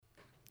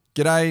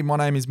G'day, my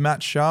name is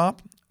Matt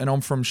Sharp and I'm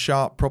from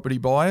Sharp Property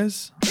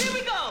Buyers. Here we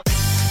go!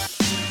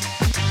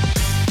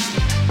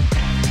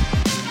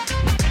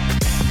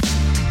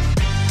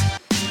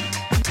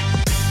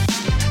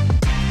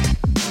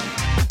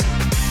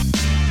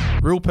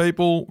 Real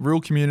people,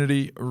 real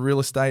community, real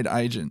estate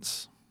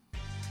agents.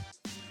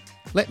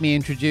 Let me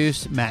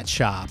introduce Matt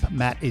Sharp.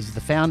 Matt is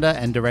the founder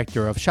and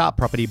director of Sharp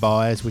Property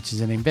Buyers, which is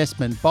an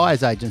investment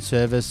buyer's agent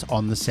service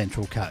on the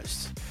Central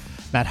Coast.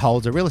 Matt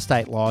holds a real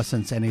estate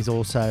licence and is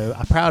also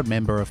a proud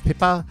member of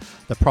PIPA,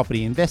 the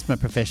Property Investment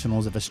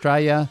Professionals of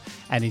Australia,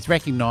 and is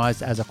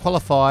recognised as a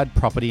qualified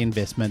property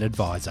investment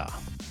advisor.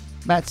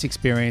 Matt's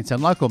experience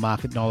and local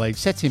market knowledge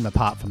sets him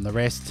apart from the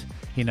rest.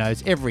 He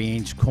knows every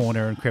inch,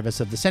 corner and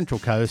crevice of the Central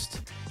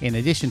Coast. In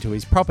addition to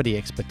his property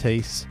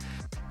expertise,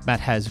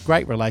 Matt has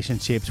great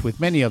relationships with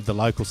many of the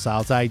local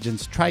sales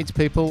agents,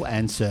 tradespeople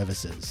and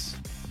services.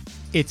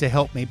 It's a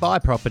Help Me Buy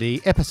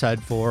Property,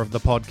 episode 4 of the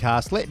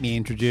podcast. Let me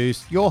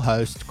introduce your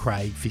host,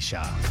 Craig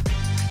Fisher.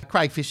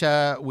 Craig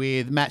Fisher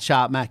with Matt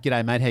Sharp. Matt,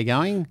 g'day mate, how you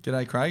going?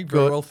 G'day Craig,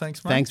 very well,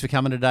 thanks mate. Thanks for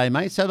coming today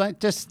mate. So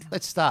mate, just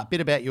let's start, a bit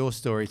about your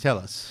story, tell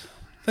us.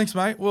 Thanks,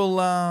 mate. Well,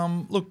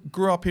 look,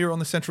 grew up here on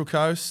the Central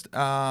Coast,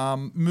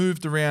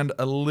 moved around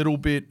a little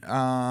bit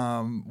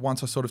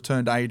once I sort of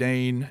turned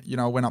 18. You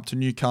know, I went up to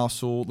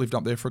Newcastle, lived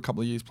up there for a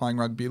couple of years playing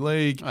rugby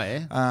league. Oh,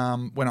 yeah?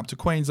 Went up to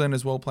Queensland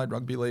as well, played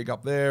rugby league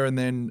up there, and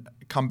then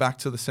come back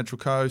to the Central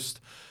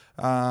Coast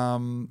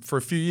for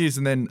a few years,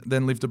 and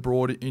then lived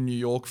abroad in New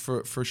York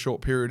for a short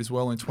period as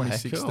well in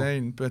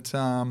 2016. Cool. But,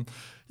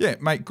 yeah,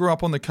 mate, grew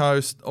up on the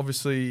coast,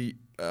 obviously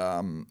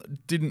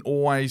didn't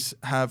always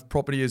have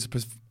property as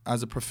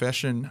a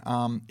profession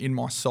in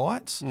my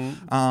sights,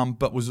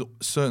 but was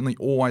certainly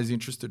always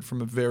interested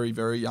from a very,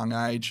 very young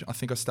age. I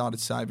think I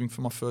started saving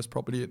for my first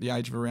property at the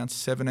age of around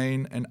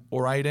 17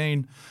 or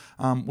 18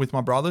 with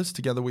my brothers.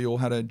 Together we all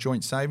had a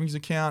joint savings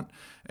account.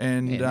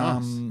 And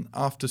nice.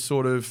 After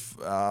sort of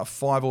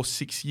 5 or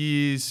 6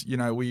 years, you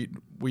know, we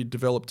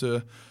developed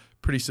a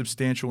pretty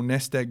substantial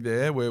nest egg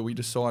there where we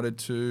decided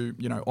to,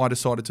 you know, I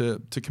decided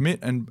to commit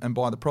and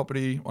buy the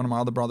property. One of my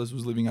other brothers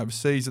was living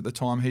overseas at the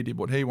time. He did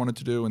what he wanted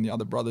to do and the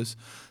other brothers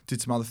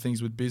did some other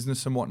things with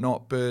business and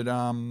whatnot, but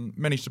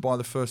managed to buy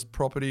the first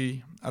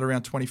property at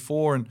around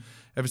 24, and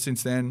ever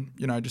since then,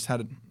 you know, just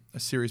had a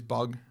serious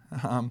bug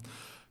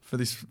for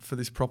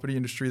this property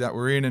industry that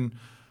we're in. And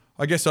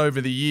I guess over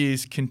the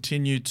years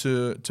continued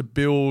to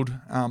build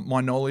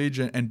my knowledge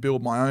and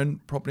build my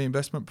own property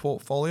investment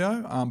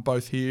portfolio,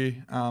 both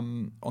here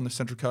on the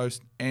Central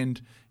Coast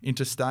and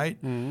interstate,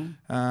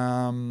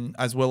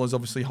 as well as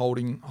obviously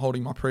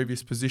holding my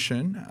previous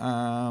position.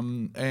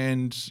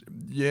 And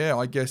yeah,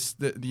 I guess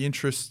the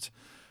interest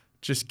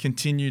just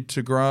continued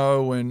to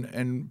grow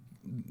and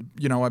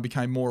you know, I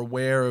became more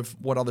aware of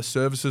what other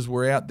services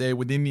were out there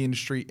within the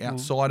industry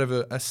outside of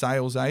a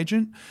sales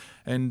agent.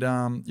 And,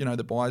 you know,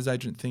 the buyer's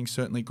agent thing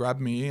certainly grabbed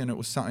me, and it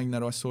was something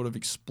that I sort of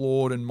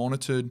explored and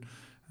monitored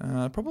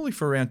probably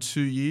for around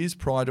 2 years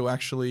prior to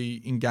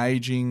actually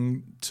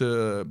engaging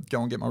to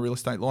go and get my real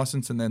estate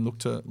license and then look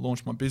to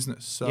launch my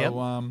business. So,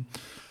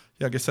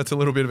 yeah, I guess that's a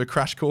little bit of a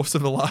crash course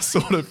of the last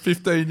sort of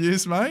 15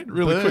 years, mate,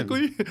 really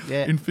quickly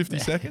in 50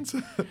 seconds.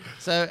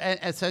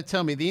 So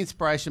tell me, the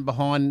inspiration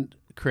behind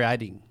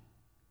creating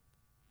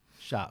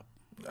Sharp.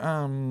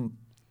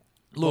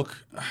 Look,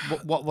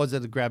 what was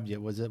it that grabbed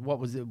you? Was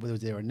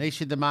there a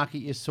niche in the market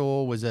you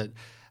saw? Was it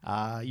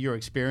your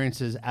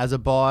experiences as a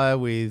buyer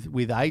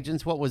with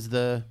agents? What was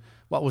the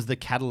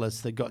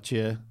catalyst that got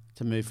you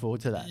to move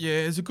forward to that? Yeah,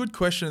 it's a good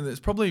question.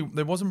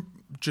 There wasn't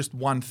just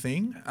one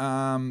thing.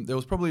 There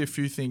was probably a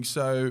few things.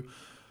 So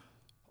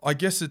I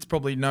guess it's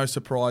probably no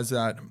surprise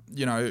that,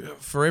 you know,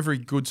 for every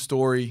good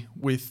story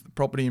with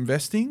property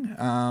investing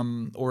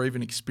or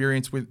even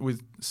experience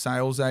with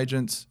sales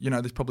agents, you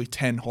know, there's probably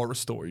 10 horror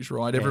stories,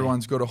 right? Yeah.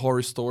 Everyone's got a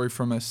horror story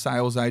from a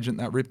sales agent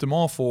that ripped them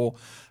off or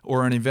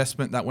an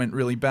investment that went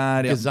really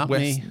bad.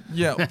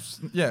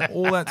 Yeah,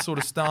 all that sort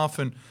of stuff.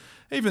 And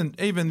even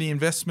the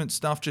investment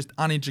stuff, just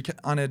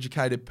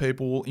uneducated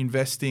people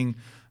investing,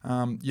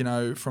 you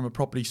know, from a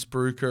property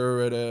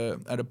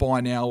spruiker at a buy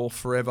now or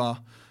forever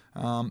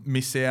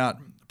miss out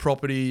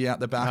property out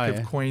the back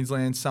of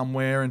Queensland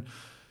somewhere. And,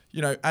 you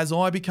know, as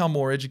I become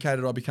more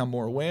educated, I become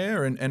more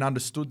aware and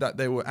understood that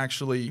there were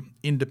actually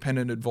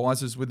independent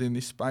advisors within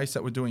this space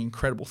that were doing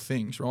incredible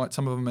things, right?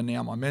 Some of them are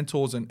now my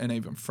mentors and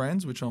even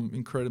friends, which I'm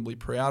incredibly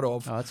proud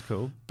of. Oh, that's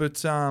cool.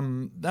 But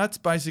that's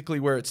basically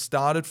where it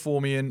started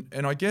for me.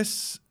 And I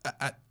guess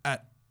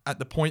at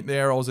the point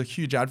there, I was a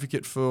huge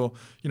advocate for,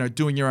 you know,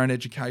 doing your own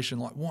education.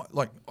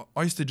 Like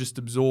I used to just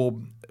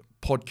absorb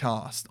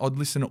podcasts. I'd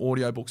listen to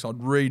audiobooks.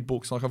 I'd read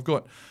books. Like I've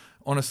got,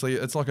 honestly,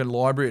 it's like a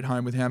library at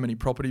home with how many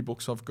property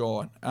books I've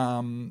got,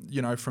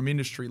 you know, from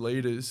industry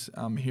leaders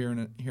here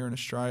in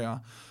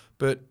Australia.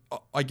 But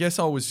I guess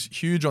I was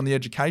huge on the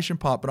education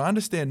part, but I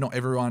understand not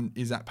everyone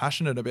is that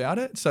passionate about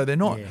it. So they're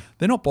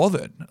not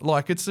bothered.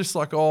 Like, it's just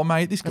like, oh,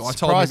 mate, this guy That's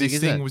told me surprising, this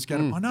isn't thing it? was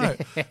going to, I know.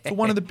 For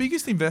one of the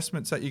biggest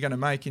investments that you're going to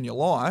make in your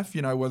life,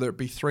 you know, whether it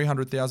be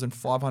 $300,000,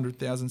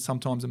 $500,000,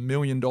 sometimes $1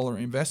 million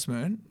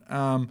investment,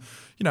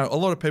 you know, a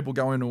lot of people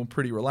go into them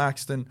pretty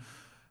relaxed. And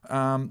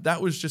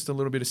that was just a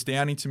little bit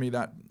astounding to me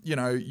that, you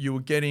know, you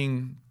were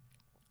getting,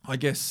 I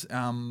guess,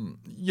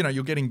 you know,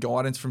 you're getting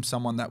guidance from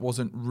someone that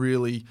wasn't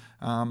really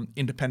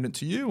independent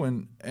to you.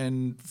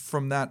 And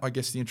from that, I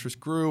guess the interest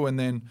grew. And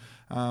then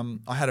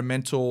I had a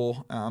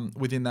mentor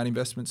within that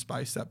investment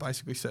space that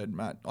basically said,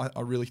 Matt,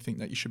 I really think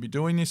that you should be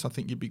doing this. I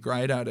think you'd be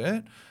great at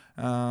it.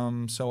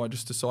 So I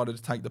just decided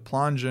to take the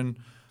plunge. And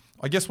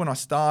I guess when I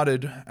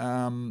started,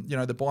 you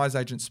know, the buyer's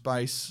agent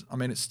space, I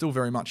mean, it's still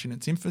very much in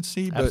its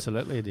infancy. But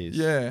Absolutely it is.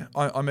 yeah,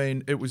 I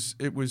mean, it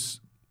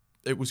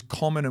was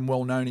common and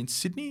well known in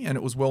Sydney, and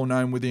it was well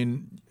known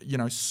within, you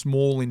know,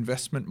 small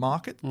investment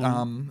market,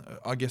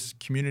 I guess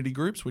community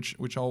groups,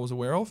 which I was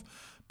aware of.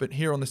 But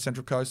here on the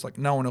Central Coast, like,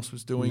 no one else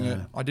was doing it.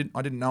 I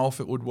didn't know if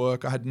it would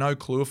work. I had no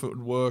clue if it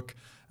would work.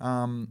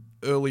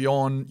 Early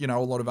on, you know,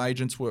 a lot of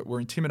agents were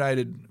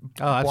intimidated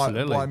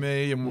by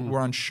me and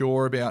were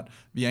unsure about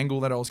the angle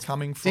that I was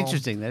coming from. It's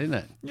interesting, that, isn't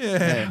it?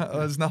 Yeah,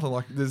 there's nothing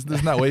like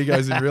there's no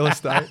egos in real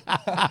estate.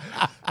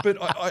 But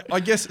I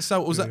guess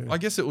so. It was I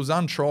guess it was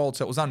untrialed,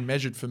 so it was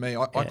unmeasured for me.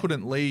 I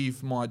couldn't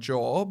leave my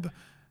job.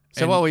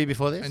 So what were you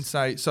before this? And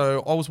say,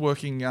 so I was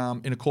working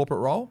in a corporate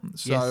role.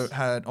 So Yes.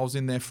 I was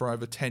in there for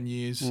over 10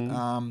 years.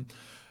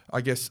 I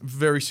guess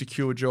very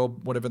secure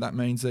job, whatever that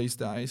means these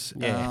days.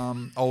 Yeah.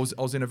 I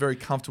was in a very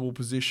comfortable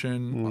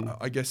position.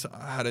 I guess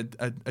I had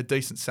a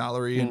decent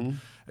salary, and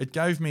it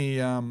gave me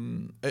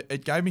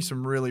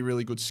some really,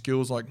 really good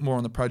skills, like more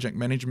on the project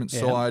management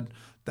side,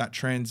 that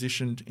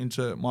transitioned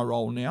into my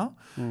role now.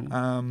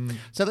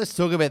 So let's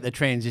talk about the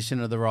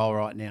transition of the role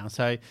right now.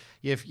 So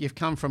you've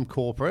come from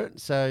corporate,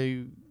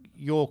 so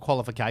your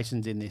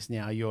qualifications in this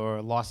now, you're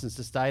a licensed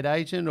estate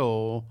agent,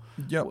 or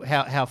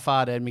how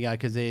far did we go?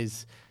 Because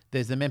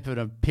there's the member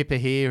of Pippa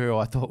here who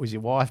I thought was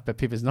your wife, but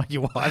Pippa's not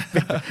your wife.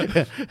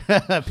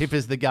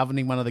 Pippa's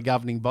one of the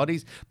governing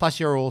bodies. Plus,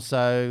 you're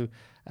also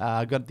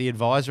got the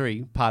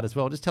advisory part as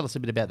well. Just tell us a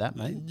bit about that,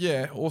 mate.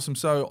 Yeah, awesome.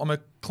 So I'm a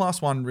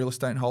Class 1 real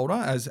estate holder,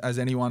 as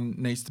anyone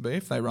needs to be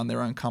if they run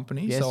their own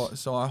company.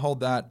 Yes. So I hold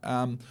that.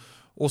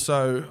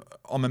 Also,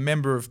 I'm a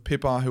member of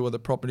PIPA, who are the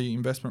Property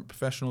Investment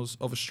Professionals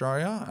of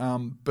Australia,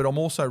 but I'm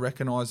also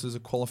recognised as a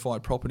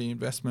qualified property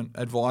investment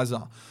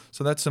advisor.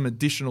 So that's some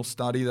additional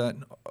study that,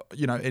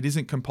 you know, it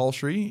isn't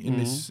compulsory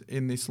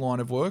in this line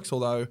of works,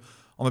 although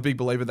I'm a big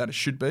believer that it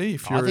should be.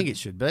 I think it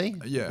should be.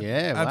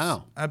 Yeah.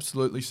 Wow.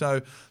 Absolutely.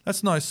 So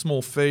that's no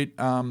small feat.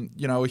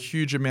 You know, a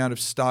huge amount of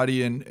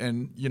study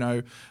and you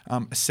know,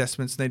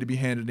 assessments need to be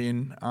handed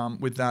in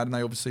with that, and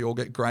they obviously all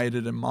get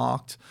graded and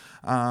marked.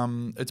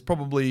 It's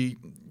probably,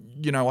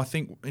 you know, I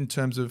think in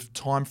terms of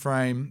time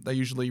frame, they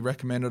usually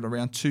recommend it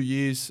around 2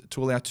 years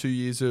to allow 2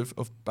 years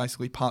of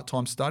basically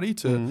part-time study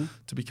to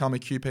become a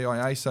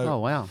QPIA. So oh,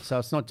 wow. So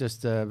it's not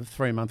just a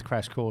 3-month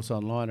crash course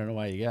online and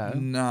away you go.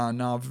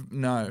 No.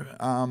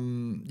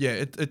 Yeah,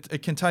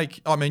 it can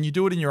take, I mean, you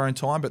do it in your own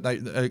time, but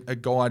a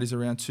guide is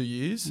around 2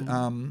 years.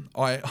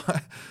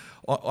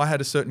 I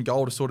had a certain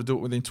goal to sort of do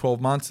it within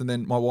 12 months, and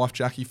then my wife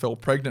Jackie fell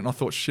pregnant, and I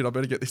thought, shit, I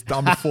better get this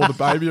done before the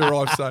baby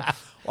arrives. So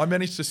I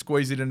managed to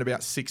squeeze it in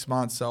about 6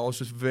 months. So I was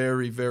just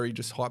very, very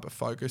just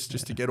hyper-focused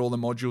just to get all the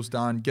modules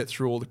done, get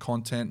through all the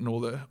content and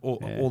all the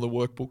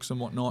workbooks and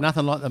whatnot.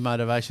 Nothing like the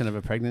motivation of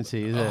a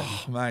pregnancy, is it?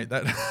 Oh, mate,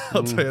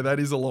 I'll tell you, that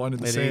is a line in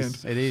the sand.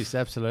 It is,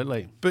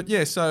 absolutely. But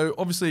yeah, so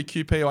obviously a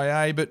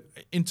QPIA, but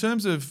in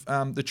terms of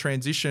the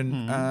transition,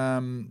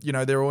 you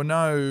know, there were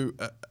no,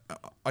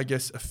 I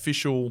guess,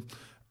 official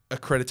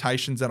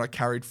accreditations that I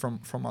carried from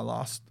my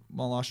last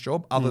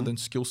job, other than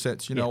skill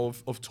sets, you know,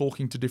 of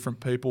talking to different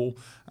people,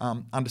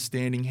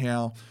 understanding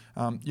how,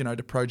 you know,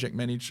 to project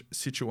manage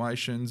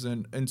situations.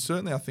 And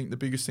certainly I think the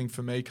biggest thing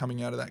for me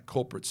coming out of that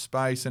corporate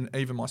space and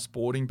even my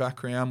sporting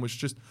background was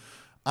just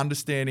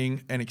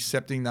understanding and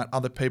accepting that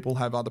other people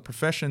have other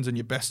professions, and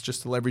you're best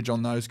just to leverage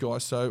on those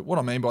guys. So what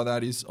I mean by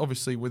that is,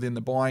 obviously within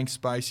the buying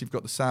space, you've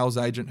got the sales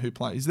agent who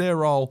plays their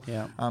role.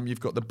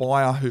 You've got the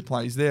buyer who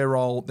plays their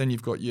role. Then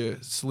you've got your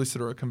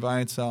solicitor or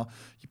conveyancer,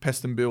 your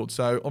pest and build.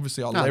 So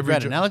obviously I leverage.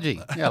 Great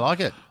analogy. Yeah, I like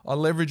it. I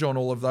leverage on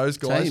all of those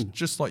guys, Same.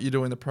 just like you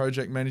do in the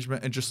project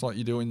management and just like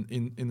you do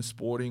in the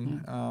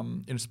sporting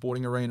in a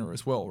sporting arena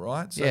as well,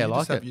 right? So Yeah, I you like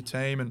just have it. your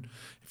team, and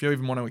if you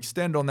even want to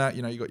extend on that,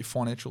 you know, you got your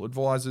financial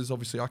advisors.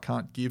 Obviously, I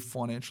can't give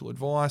financial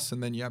advice,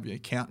 and then you have your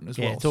accountant as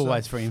well. Yeah, it's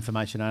always for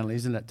information only,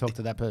 isn't it? Talk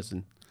to that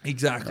person.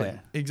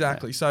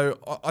 Exactly. So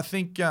I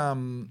think,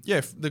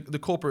 the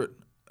corporate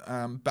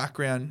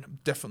background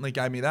definitely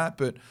gave me that,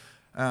 but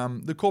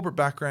the corporate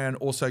background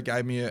also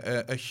gave me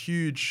a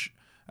huge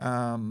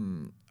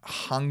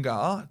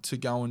hunger to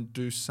go and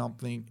do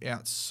something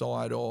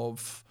outside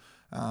of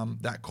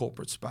that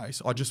corporate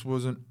space. I just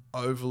wasn't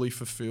overly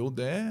fulfilled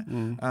there.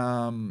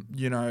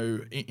 You know,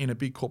 in a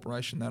big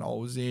corporation that I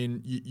was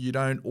in, you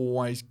don't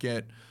always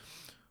get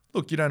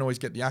look, you don't always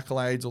get the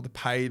accolades or the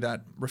pay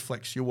that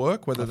reflects your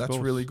work, whether that's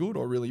really good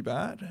or really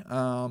bad.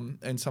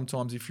 And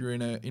sometimes if you're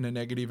in a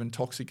negative and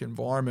toxic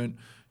environment,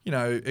 you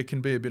know, it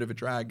can be a bit of a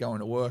drag going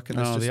to work. And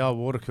the old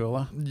water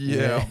cooler.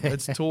 Yeah,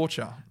 it's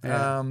torture.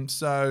 Yeah.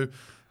 So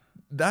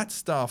that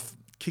stuff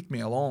kicked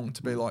me along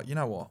to be like, you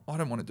know what, I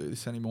don't want to do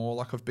this anymore.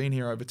 Like, I've been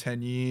here over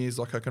 10 years.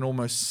 Like, I can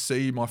almost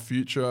see my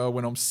future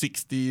when I'm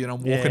 60 and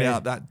I'm walking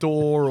out that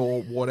door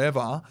or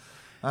whatever.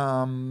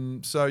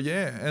 So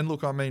yeah, and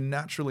look, I mean,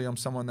 naturally I'm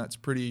someone that's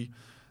pretty,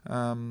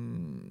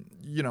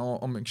 you know,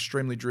 I'm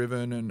extremely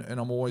driven and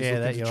I'm always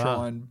looking to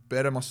try and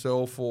better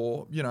myself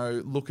or, you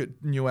know, look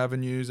at new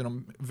avenues, and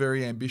I'm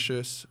very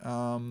ambitious.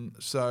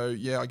 So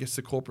yeah, I guess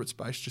the corporate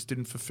space just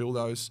didn't fulfill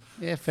those,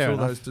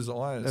 those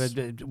desires.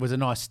 It was a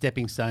nice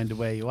stepping stone to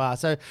where you are.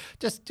 So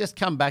just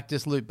come back,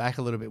 just loop back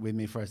a little bit with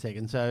me for a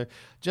second. So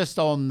just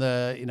on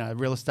the, you know,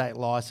 real estate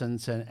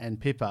license and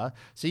PIPA,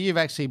 so you've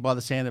actually, by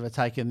the sound of it,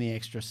 taken the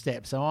extra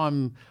step. So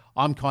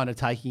I'm kind of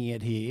taking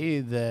it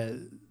here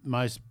that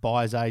most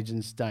buyers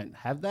agents don't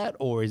have that,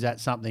 or is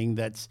that something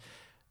that's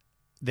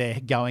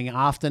they're going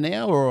after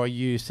now, or are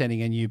you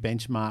setting a new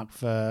benchmark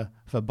for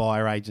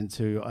buyer agents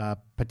who are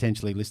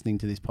potentially listening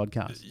to this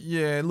podcast?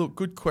 Yeah, look,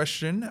 good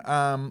question.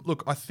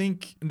 Look, I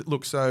think,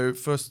 so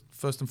first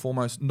and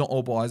foremost, not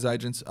all buyers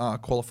agents are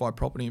qualified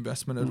property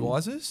investment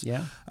advisors.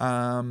 Yeah.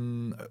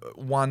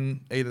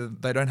 One, either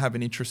they don't have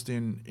an interest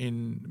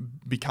in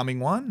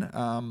becoming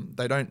one.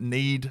 They don't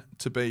need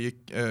to be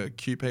a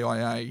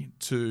QPIA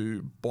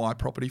to buy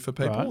property for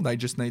people. Right. They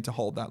just need to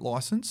hold that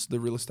license, the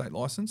real estate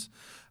license.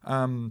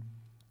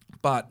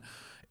 But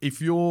if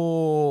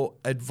you're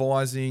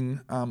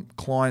advising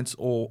clients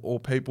or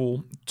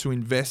people to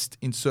invest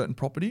in certain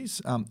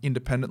properties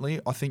independently,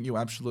 I think you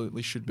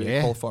absolutely should be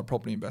a qualified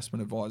property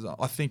investment advisor.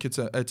 I think it's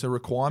a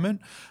requirement,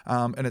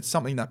 and it's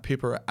something that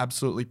PIPA are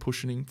absolutely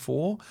pushing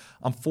for.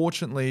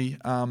 Unfortunately,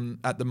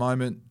 at the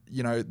moment,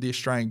 you know, the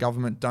Australian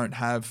government don't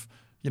have,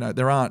 you know,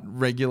 they're not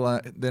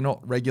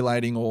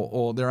regulating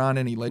or there aren't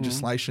any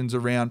legislations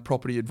around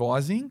property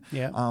advising.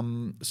 Yeah.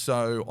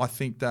 So I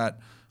think that,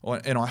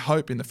 and I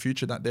hope in the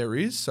future that there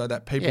is, so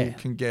that people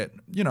can get,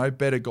 you know,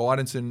 better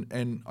guidance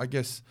and I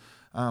guess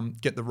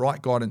get the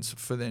right guidance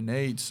for their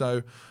needs.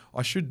 So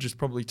I should just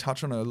probably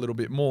touch on it a little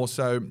bit more.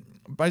 So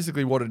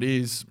basically what it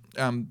is,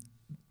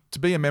 to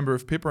be a member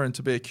of PIPA and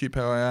to be a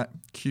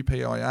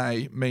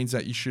QPIA means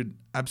that you should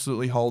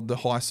absolutely hold the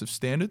highest of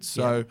standards.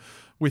 So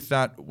with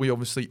that, we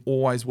obviously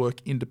always work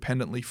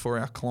independently for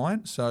our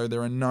client. So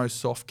there are no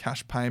soft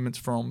cash payments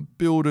from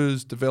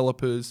builders,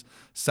 developers,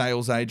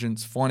 sales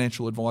agents,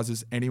 financial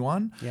advisors,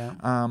 anyone.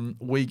 Yeah.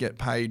 We get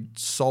paid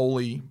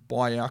solely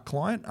by our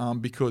client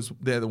because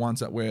they're the ones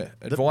that we're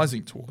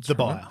advising towards. The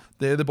buyer.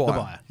 They're the buyer. The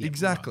buyer. Yep.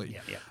 Exactly.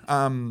 Yeah.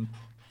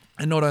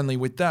 And not only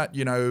with that,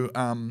 you know,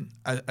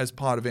 as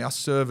part of our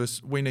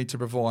service, we need to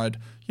provide,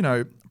 you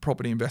know,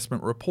 property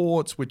investment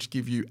reports, which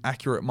give you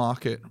accurate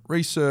market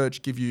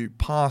research, give you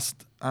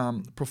past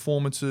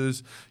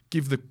performances,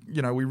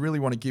 we really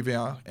want to give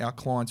our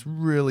clients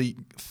really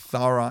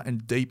thorough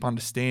and deep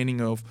understanding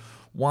of,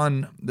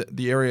 one,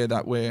 the area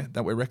that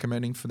we're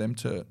recommending for them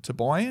to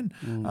buy in,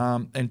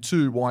 and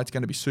two, why it's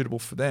going to be suitable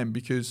for them.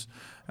 Because,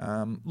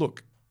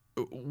 look,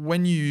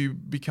 when you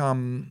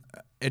become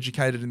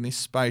educated in this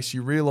space,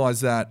 you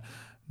realise that,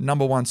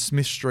 number one,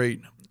 Smith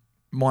Street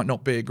might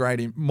be a great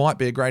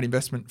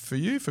investment for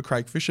you, for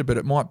Craig Fisher, but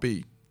it might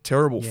be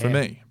terrible for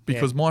me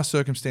because my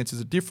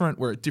circumstances are different.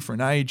 We're at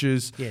different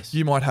ages. Yes.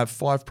 You might have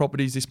 5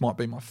 properties. This might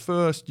be my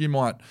first. You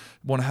might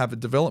want to have a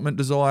development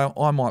desire.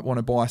 I might want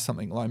to buy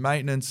something low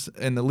maintenance,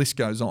 and the list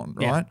goes on,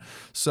 right?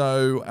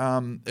 So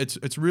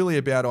it's really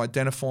about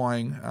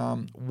identifying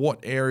what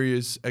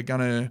areas are going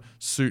to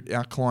suit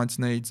our clients'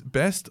 needs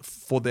best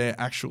for their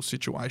actual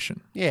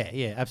situation.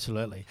 Yeah,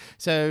 absolutely.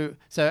 So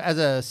as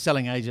a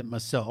selling agent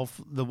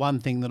myself, the one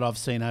thing that I've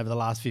seen over the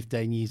last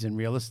 15 years in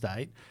real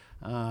estate,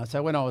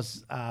 so when I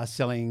was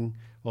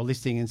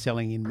listing and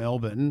selling in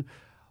Melbourne,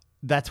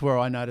 that's where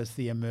I noticed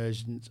the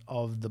emergence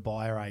of the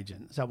buyer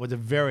agent. So it was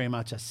very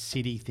much a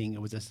city thing.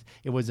 It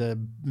was a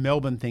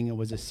Melbourne thing. It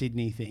was a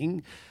Sydney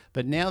thing.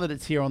 But now that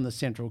it's here on the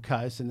Central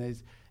Coast,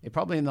 and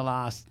probably in the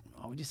last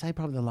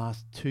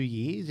 2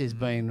 years, there's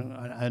been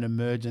an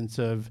emergence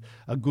of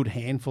a good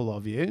handful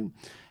of you.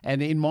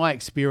 And in my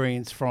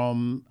experience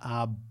from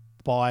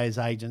buyers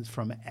agents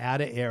from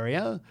outer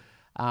area,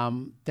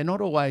 they're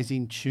not always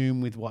in tune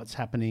with what's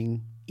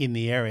happening in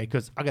the area,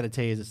 because I got to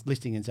tell you, as a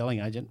listing and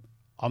selling agent,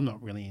 I'm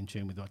not really in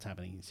tune with what's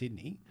happening in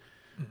Sydney.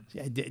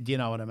 Do you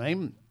know what I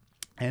mean?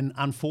 And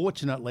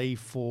unfortunately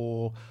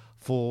for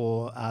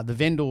the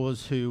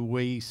vendors who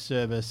we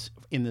service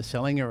in the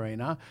selling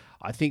arena,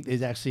 I think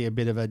there's actually a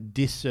bit of a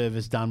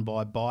disservice done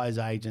by buyers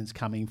agents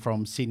coming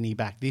from Sydney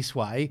back this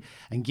way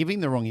and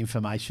giving the wrong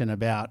information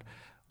about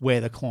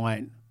where the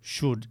client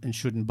should and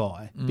shouldn't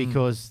buy,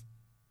 because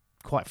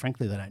quite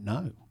frankly, they don't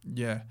know.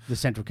 Yeah. The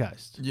Central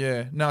Coast.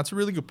 Yeah. No, it's a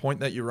really good point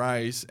that you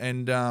raise.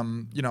 And,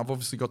 I've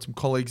obviously got some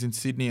colleagues in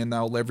Sydney, and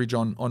they'll leverage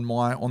on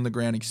my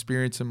on-the-ground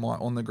experience and my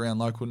on-the-ground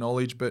local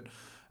knowledge. But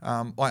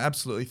I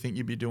absolutely think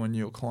you'd be doing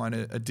your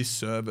client a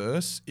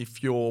disservice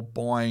if you're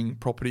buying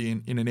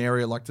property in an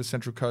area like the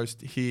Central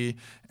Coast here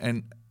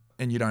and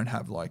you don't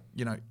have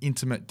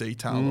intimate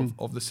detail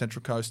of the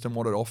Central Coast and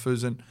what it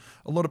offers. And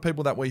a lot of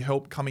people that we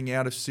help coming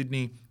out of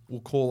Sydney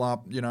will call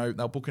up,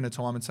 they'll book in a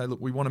time and say, look,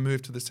 we want to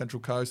move to the Central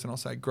Coast. And I'll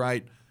say,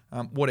 great.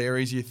 What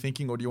areas are you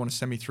thinking, or do you want to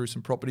send me through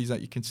some properties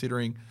that you're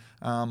considering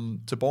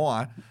to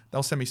buy?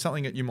 They'll send me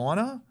something at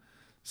Umina,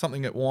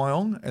 something at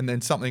Wyong, and then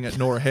something at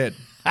Norah Head.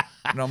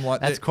 And I'm like,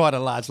 that's quite a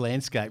large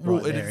landscape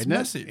right there, it's isn't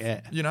massive,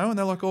 it? and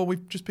they're like, oh,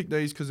 we've just picked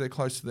these because they're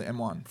close to the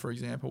M1, for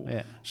example.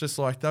 Yeah. It's just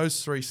like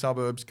those three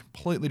suburbs,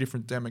 completely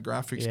different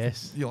demographics.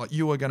 Yes.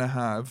 You are going to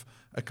have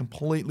a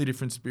completely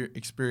different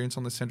experience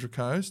on the Central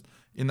Coast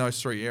in those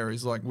three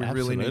areas. Like, we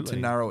really need to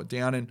narrow it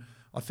down. And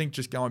I think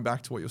just going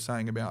back to what you're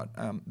saying about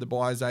the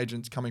buyer's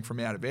agents coming from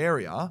out of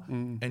area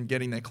and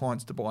getting their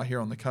clients to buy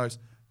here on the coast,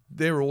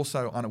 they're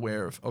also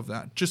unaware of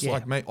that. Just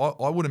like me,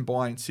 I wouldn't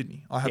buy in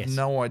Sydney. I have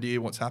no idea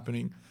what's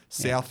happening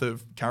south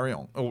of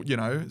Carryong, or,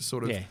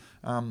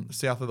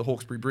 south of the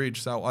Hawkesbury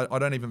Bridge. So I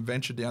don't even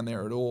venture down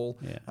there at all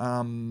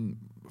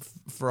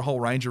for a whole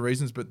range of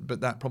reasons,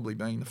 but that probably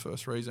being the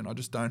first reason. I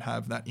just don't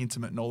have that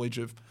intimate knowledge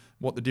of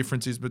what the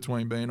difference is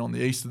between being on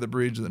the east of the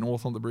bridge, the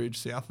north on the bridge,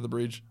 south of the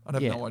bridge. I'd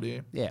have no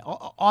idea. Yeah,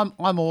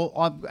 I'm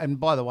all. And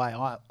by the way,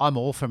 I'm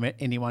all from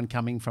anyone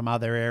coming from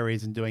other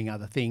areas and doing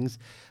other things.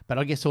 But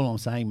I guess all I'm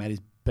saying, Matt,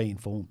 is be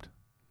informed.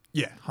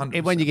 Yeah,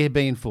 100%. When you get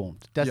be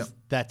informed,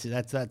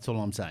 that's all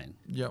I'm saying.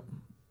 Yep.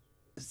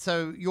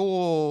 So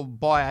your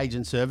buy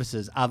agent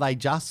services, are they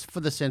just for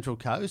the Central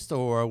Coast,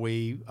 or are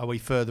we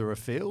further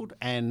afield?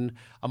 And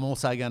I'm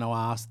also going to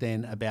ask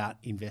then about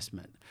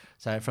investment.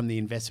 So from the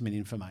investment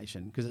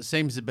information, because it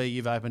seems to be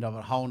you've opened up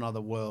a whole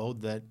nother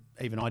world that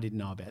even I didn't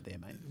know about there,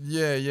 mate.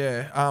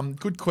 Yeah.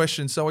 Good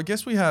question. So I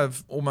guess we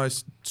have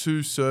almost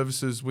two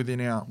services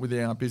within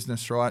our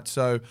business, right?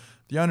 So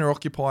the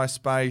owner-occupier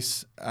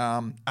space,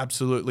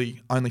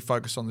 absolutely only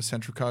focus on the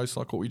Central Coast,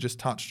 like what we just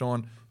touched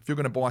on. If you're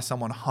going to buy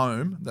someone a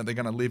home that they're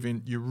going to live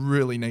in, you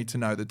really need to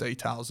know the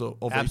details of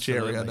each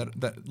area.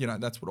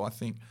 That's what I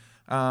think.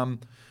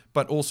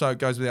 But also, it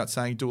goes without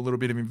saying, do a little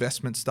bit of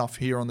investment stuff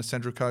here on the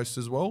Central Coast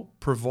as well,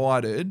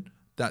 provided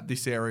that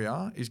this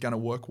area is going to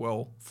work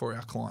well for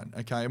our client.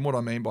 Okay, and what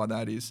I mean by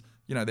that is,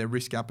 their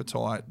risk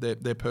appetite,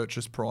 their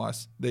purchase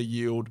price, their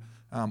yield,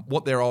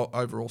 what their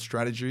overall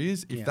strategy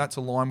is. If that's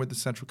aligned with the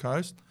Central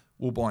Coast,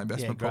 we'll buy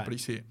investment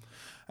properties here.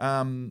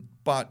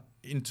 But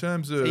in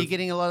terms of... Are you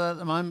getting a lot of that at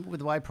the moment with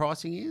the way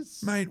pricing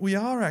is? Mate, we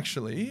are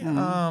actually.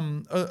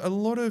 A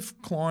lot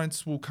of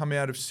clients will come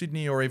out of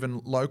Sydney, or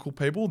even local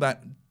people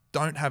that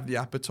don't have the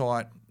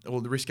appetite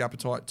or the risk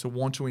appetite to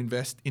want to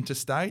invest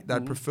interstate.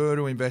 They'd prefer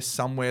to invest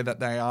somewhere that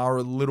they are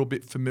a little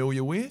bit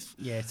familiar with.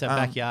 Yeah, so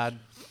backyard.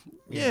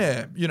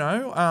 Yeah,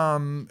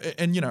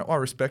 I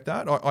respect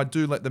that. I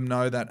do let them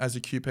know that as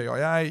a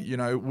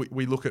QPIA,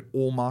 we look at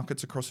all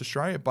markets across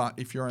Australia, but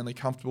if you're only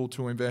comfortable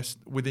to invest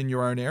within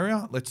your own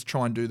area, let's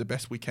try and do the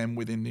best we can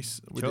within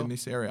this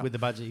area. With the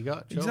budget you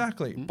got. Sure.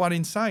 Exactly. But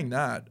in saying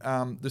that,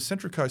 the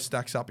Central Coast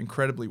stacks up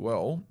incredibly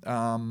well,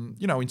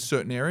 in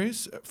certain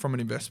areas from an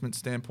investment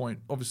standpoint.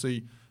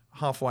 Obviously,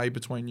 halfway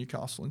between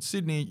Newcastle and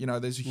Sydney,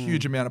 there's a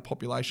huge amount of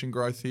population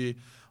growth here.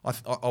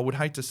 I would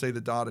hate to see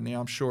the data now.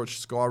 I'm sure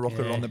it's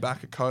skyrocketed on the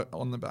back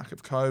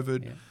of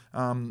COVID.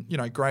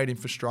 Yeah. Great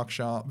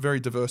infrastructure, very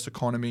diverse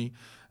economy,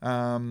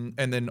 and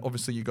then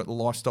obviously you've got the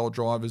lifestyle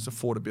drivers,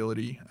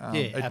 affordability.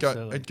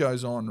 Absolutely. It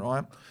goes on,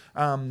 right?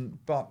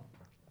 But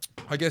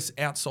I guess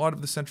outside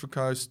of the Central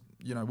Coast,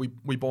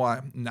 we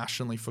buy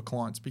nationally for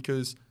clients,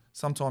 because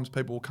sometimes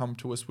people will come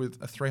to us with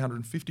a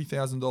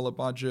 $350,000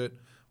 budget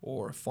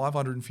or a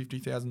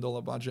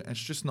 $550,000 budget, and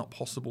it's just not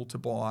possible to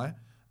buy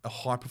a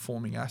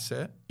high-performing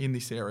asset in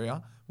this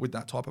area with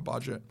that type of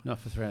budget. Not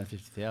for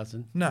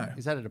 $350,000. No.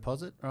 Is that a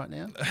deposit right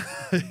now?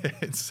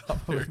 In some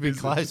areas, we'd be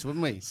close,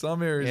 wouldn't we?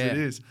 Some areas it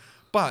is.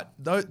 But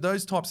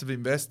those types of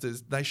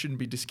investors, they shouldn't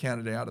be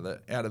discounted out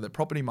of the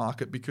property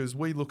market, because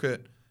we look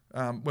at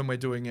when we're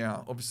doing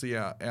our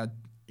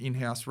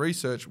in-house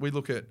research, we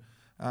look at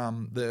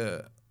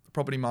the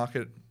property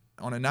market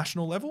on a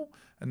national level,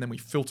 and then we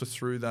filter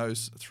through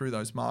those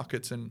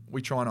markets, and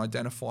we try and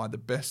identify the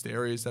best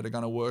areas that are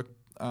going to work,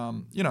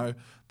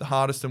 the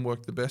hardest and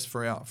work the best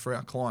for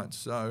our clients.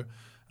 So,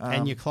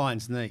 and your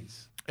clients'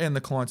 needs. And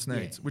the client's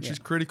needs, which is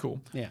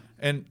critical. Yeah.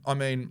 And I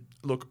mean,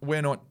 look,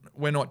 we're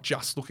not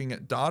just looking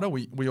at data.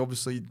 We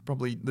obviously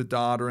probably the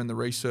data and the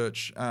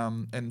research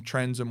and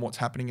trends and what's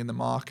happening in the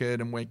market,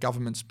 and where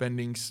government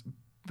spending's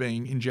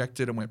being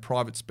injected and where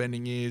private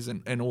spending is,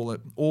 and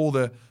all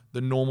the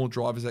normal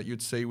drivers that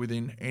you'd see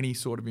within any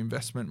sort of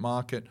investment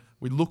market.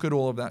 We look at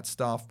all of that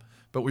stuff,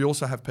 but we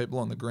also have people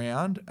on the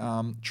ground,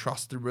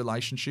 trusted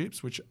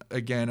relationships, which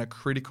again are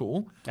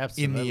critical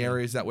in the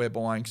areas that we're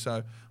buying.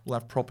 So we'll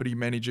have property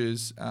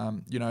managers,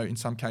 in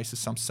some cases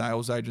some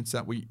sales agents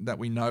that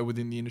we know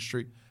within the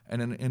industry,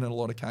 and in a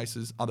lot of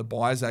cases other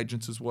buyers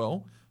agents as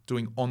well,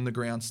 doing on the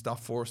ground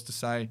stuff for us to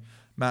say,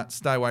 Matt,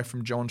 stay away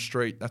from John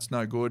Street, that's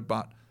no good,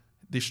 but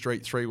this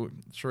street,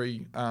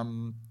 three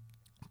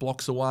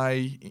blocks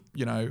away,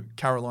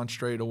 Caroline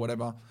Street or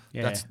whatever.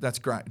 Yeah. That's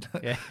great.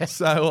 Yeah.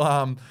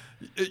 So,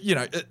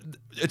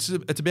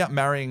 it's about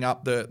marrying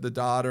up the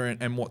data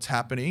and what's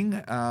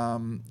happening,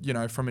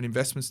 from an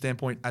investment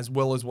standpoint, as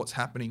well as what's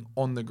happening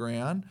on the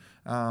ground,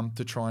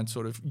 to try and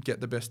sort of get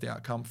the best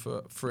outcome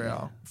for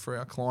our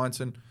clients.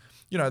 And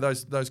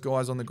those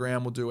guys on the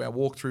ground will do our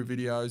walkthrough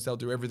videos. They'll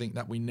do everything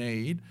that we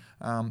need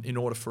in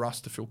order for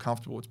us to feel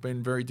comfortable. It's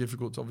been very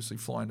difficult to obviously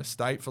fly into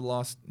state for the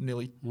last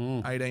nearly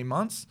 18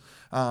 months.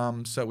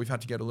 So we've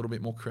had to get a little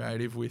bit more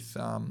creative with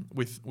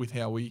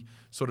how we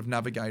sort of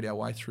navigate our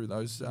way through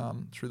those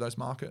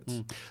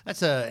markets.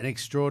 That's an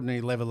extraordinary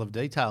level of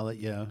detail that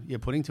you're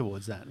putting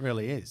towards that. It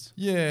really is.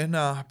 Yeah,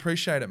 no,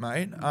 appreciate it,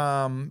 mate.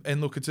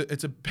 And look,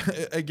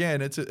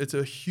 it's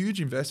a huge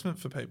investment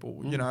for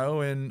people,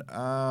 and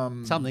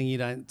something you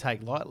don't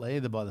take lightly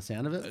either, by the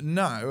sound of it.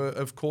 No,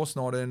 of course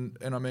not. And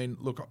I mean,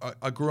 look,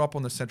 I grew up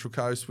on the Central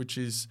Coast, which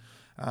is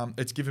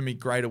it's given me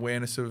great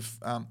awareness of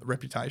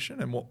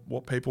reputation and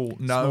what people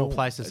know. Small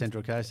place, the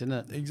Central Coast, isn't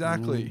it?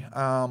 Exactly.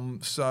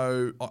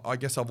 So I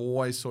guess I've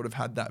always sort of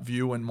had that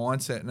view and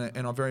mindset,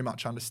 and I very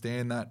much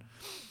understand that.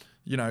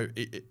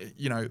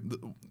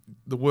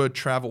 The word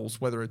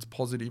travels, whether it's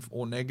positive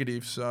or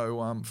negative.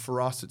 So for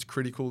us, it's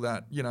critical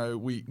that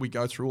we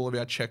go through all of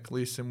our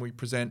checklists and we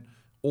present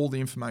all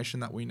the information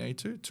that we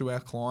need to our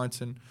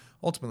clients, and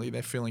ultimately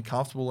they're feeling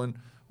comfortable. And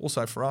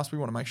also for us, we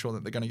want to make sure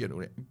that they're going to get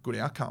a good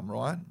outcome,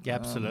 right? Yeah,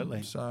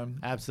 absolutely.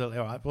 Absolutely.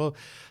 All right. Well,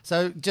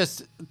 so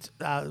just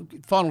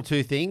final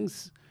two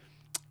things.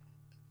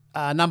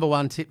 Number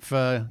one tip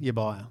for your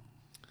buyer.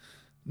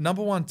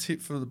 Number one tip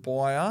for the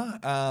buyer.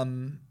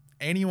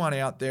 Anyone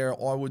out there,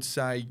 I would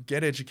say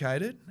get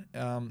educated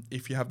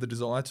if you have the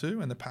desire to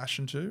and the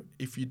passion to.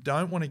 If you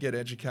don't want to get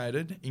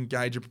educated,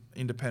 engage an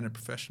independent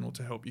professional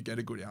to help you get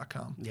a good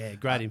outcome. Yeah,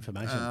 great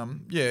information. I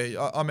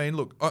mean,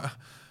 look,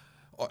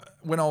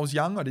 when I was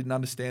young, I didn't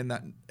understand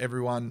that not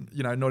everyone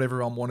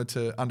wanted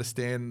to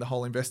understand the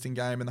whole investing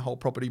game and the whole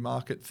property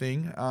market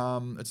thing.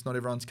 It's not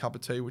everyone's cup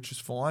of tea, which is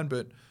fine,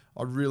 but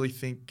I really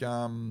think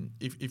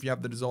if you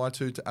have the desire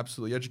to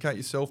absolutely educate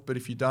yourself, but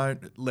if you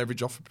don't,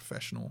 leverage off a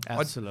professional.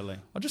 Absolutely.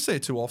 I just see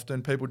it too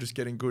often, people just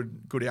getting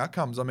good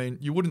outcomes. I mean,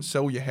 you wouldn't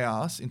sell your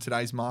house in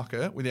today's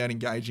market without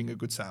engaging a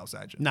good sales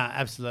agent. No,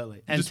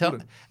 absolutely.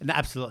 No,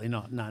 absolutely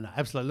not. No,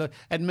 absolutely. Look,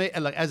 and me,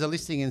 look, as a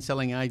listing and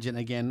selling agent,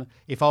 again,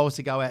 if I was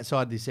to go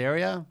outside this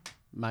area,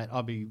 mate,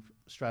 I'd be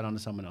straight on to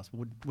someone else.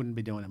 Wouldn't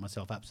be doing it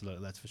myself,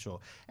 absolutely, that's for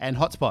sure. And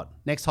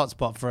next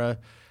hotspot for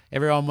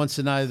everyone wants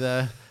to know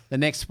the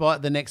next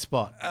spot.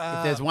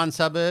 If there's one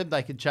suburb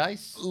they could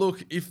chase?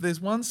 Look, if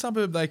there's one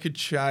suburb they could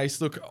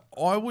chase,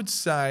 I would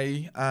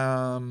say,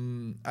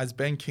 as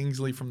Ben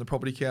Kingsley from the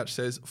Property Couch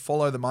says,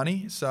 follow the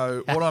money.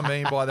 So what I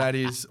mean by that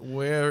is,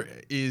 where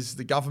is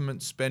the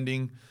government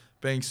spending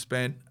being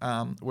spent?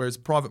 Where is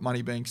private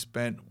money being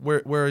spent?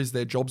 Where is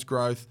their jobs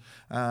growth?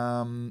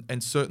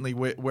 And certainly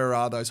where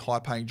are those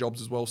high-paying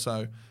jobs as well?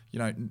 So,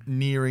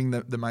 nearing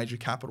the major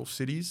capital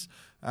cities.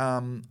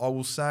 I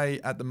will say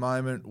at the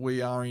moment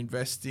we are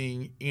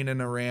investing in and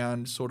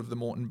around sort of the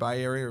Moreton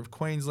Bay area of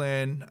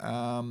Queensland,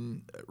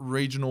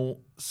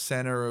 regional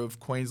centre of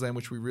Queensland,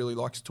 which we really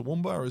like, is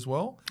Toowoomba as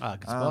well.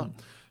 Good spot.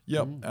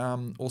 Yep.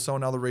 Also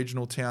another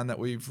regional town that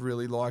we've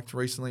really liked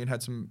recently and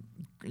had some,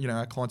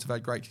 our clients have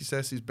had great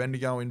success is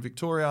Bendigo in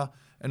Victoria,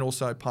 and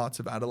also parts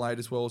of Adelaide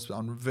as well. It's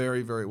done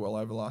very, very well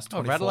over the last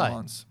 24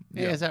 months.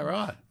 Yeah, is that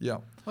right? Yeah.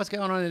 What's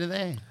going on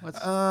there?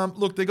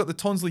 Look, they've got the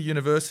Tonsley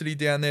University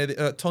down there,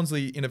 the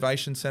Tonsley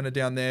Innovation Centre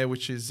down there,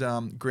 which is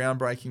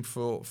groundbreaking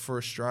for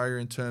Australia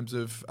in terms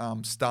of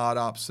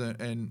startups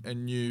and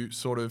new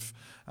sort of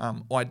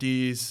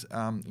ideas.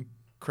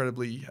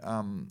 Incredibly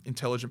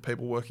intelligent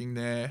people working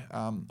there.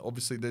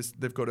 Obviously,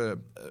 they've got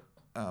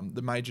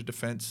the major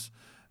defence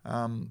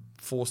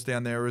force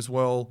down there as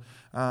well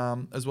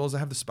as they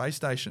have the space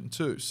station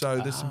too. So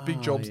there's some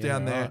big jobs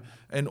down there. Right.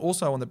 And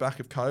also on the back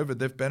of COVID,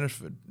 they've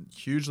benefited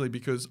hugely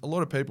because a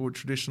lot of people would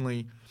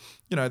traditionally,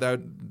 they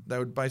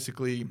would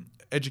basically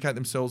educate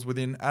themselves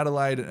within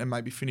Adelaide and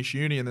maybe finish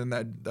uni, and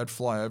then they'd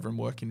fly over and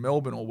work in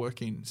Melbourne or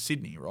work in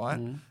Sydney, right?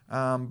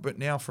 But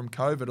now from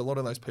COVID, a lot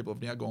of those people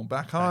have now gone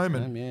back home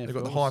and they've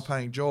got the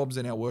high-paying jobs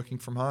and now working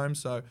from home.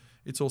 So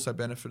it's also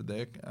benefited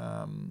there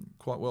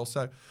quite well.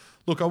 So,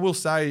 look, I will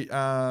say,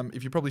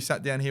 if you probably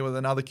sat down here with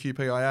another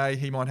QPIA,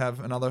 he might have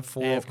another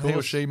he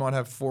or she might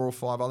have 4 or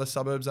 5 other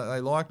suburbs that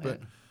they like, but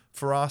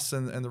for us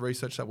and the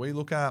research that we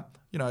look at,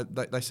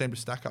 they seem to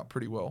stack up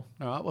pretty well.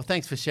 All right. Well,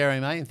 thanks for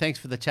sharing, mate, and thanks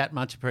for the chat.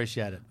 Much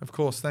appreciated. Of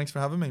course. Thanks for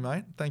having me,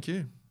 mate. Thank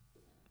you.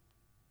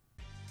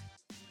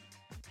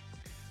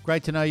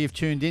 Great to know you've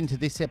tuned in to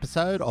this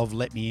episode of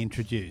Let Me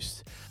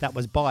Introduce. That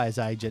was buyer's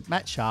agent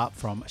Matt Sharp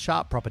from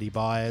Sharp Property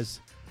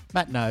Buyers.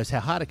 Matt knows how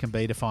hard it can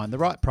be to find the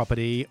right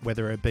property,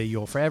 whether it be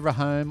your forever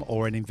home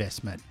or an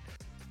investment.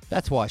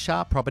 That's why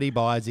Sharp Property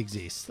Buyers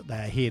exist. They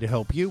are here to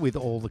help you with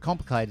all the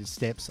complicated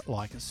steps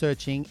like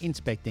searching,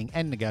 inspecting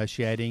and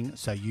negotiating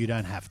so you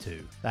don't have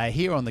to. They are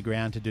here on the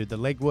ground to do the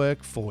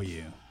legwork for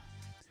you.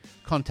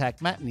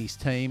 Contact Matt and his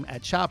team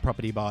at Sharp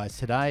Property Buyers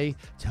today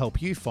to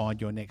help you find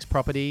your next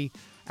property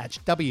at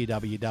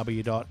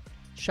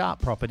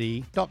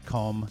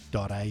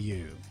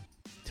www.sharpproperty.com.au.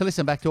 To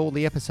listen back to all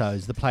the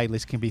episodes, the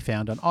playlist can be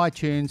found on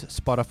iTunes,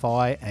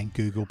 Spotify and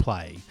Google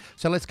Play.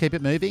 So let's keep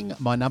it moving.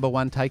 My number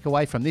one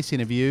takeaway from this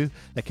interview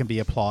that can be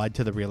applied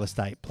to the real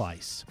estate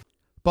place.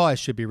 Buyers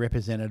should be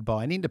represented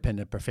by an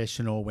independent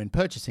professional when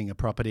purchasing a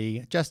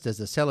property, just as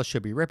the seller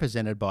should be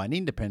represented by an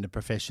independent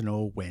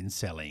professional when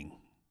selling.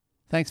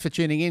 Thanks for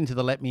tuning in to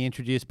the Let Me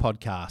Introduce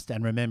podcast.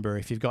 And remember,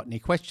 if you've got any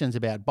questions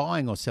about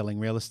buying or selling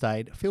real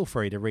estate, feel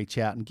free to reach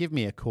out and give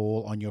me a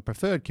call on your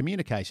preferred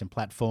communication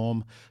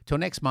platform. Till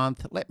next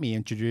month, let me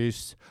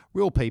introduce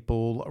real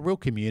people, real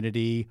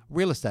community,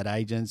 real estate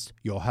agents,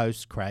 your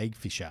host, Craig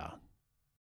Fisher.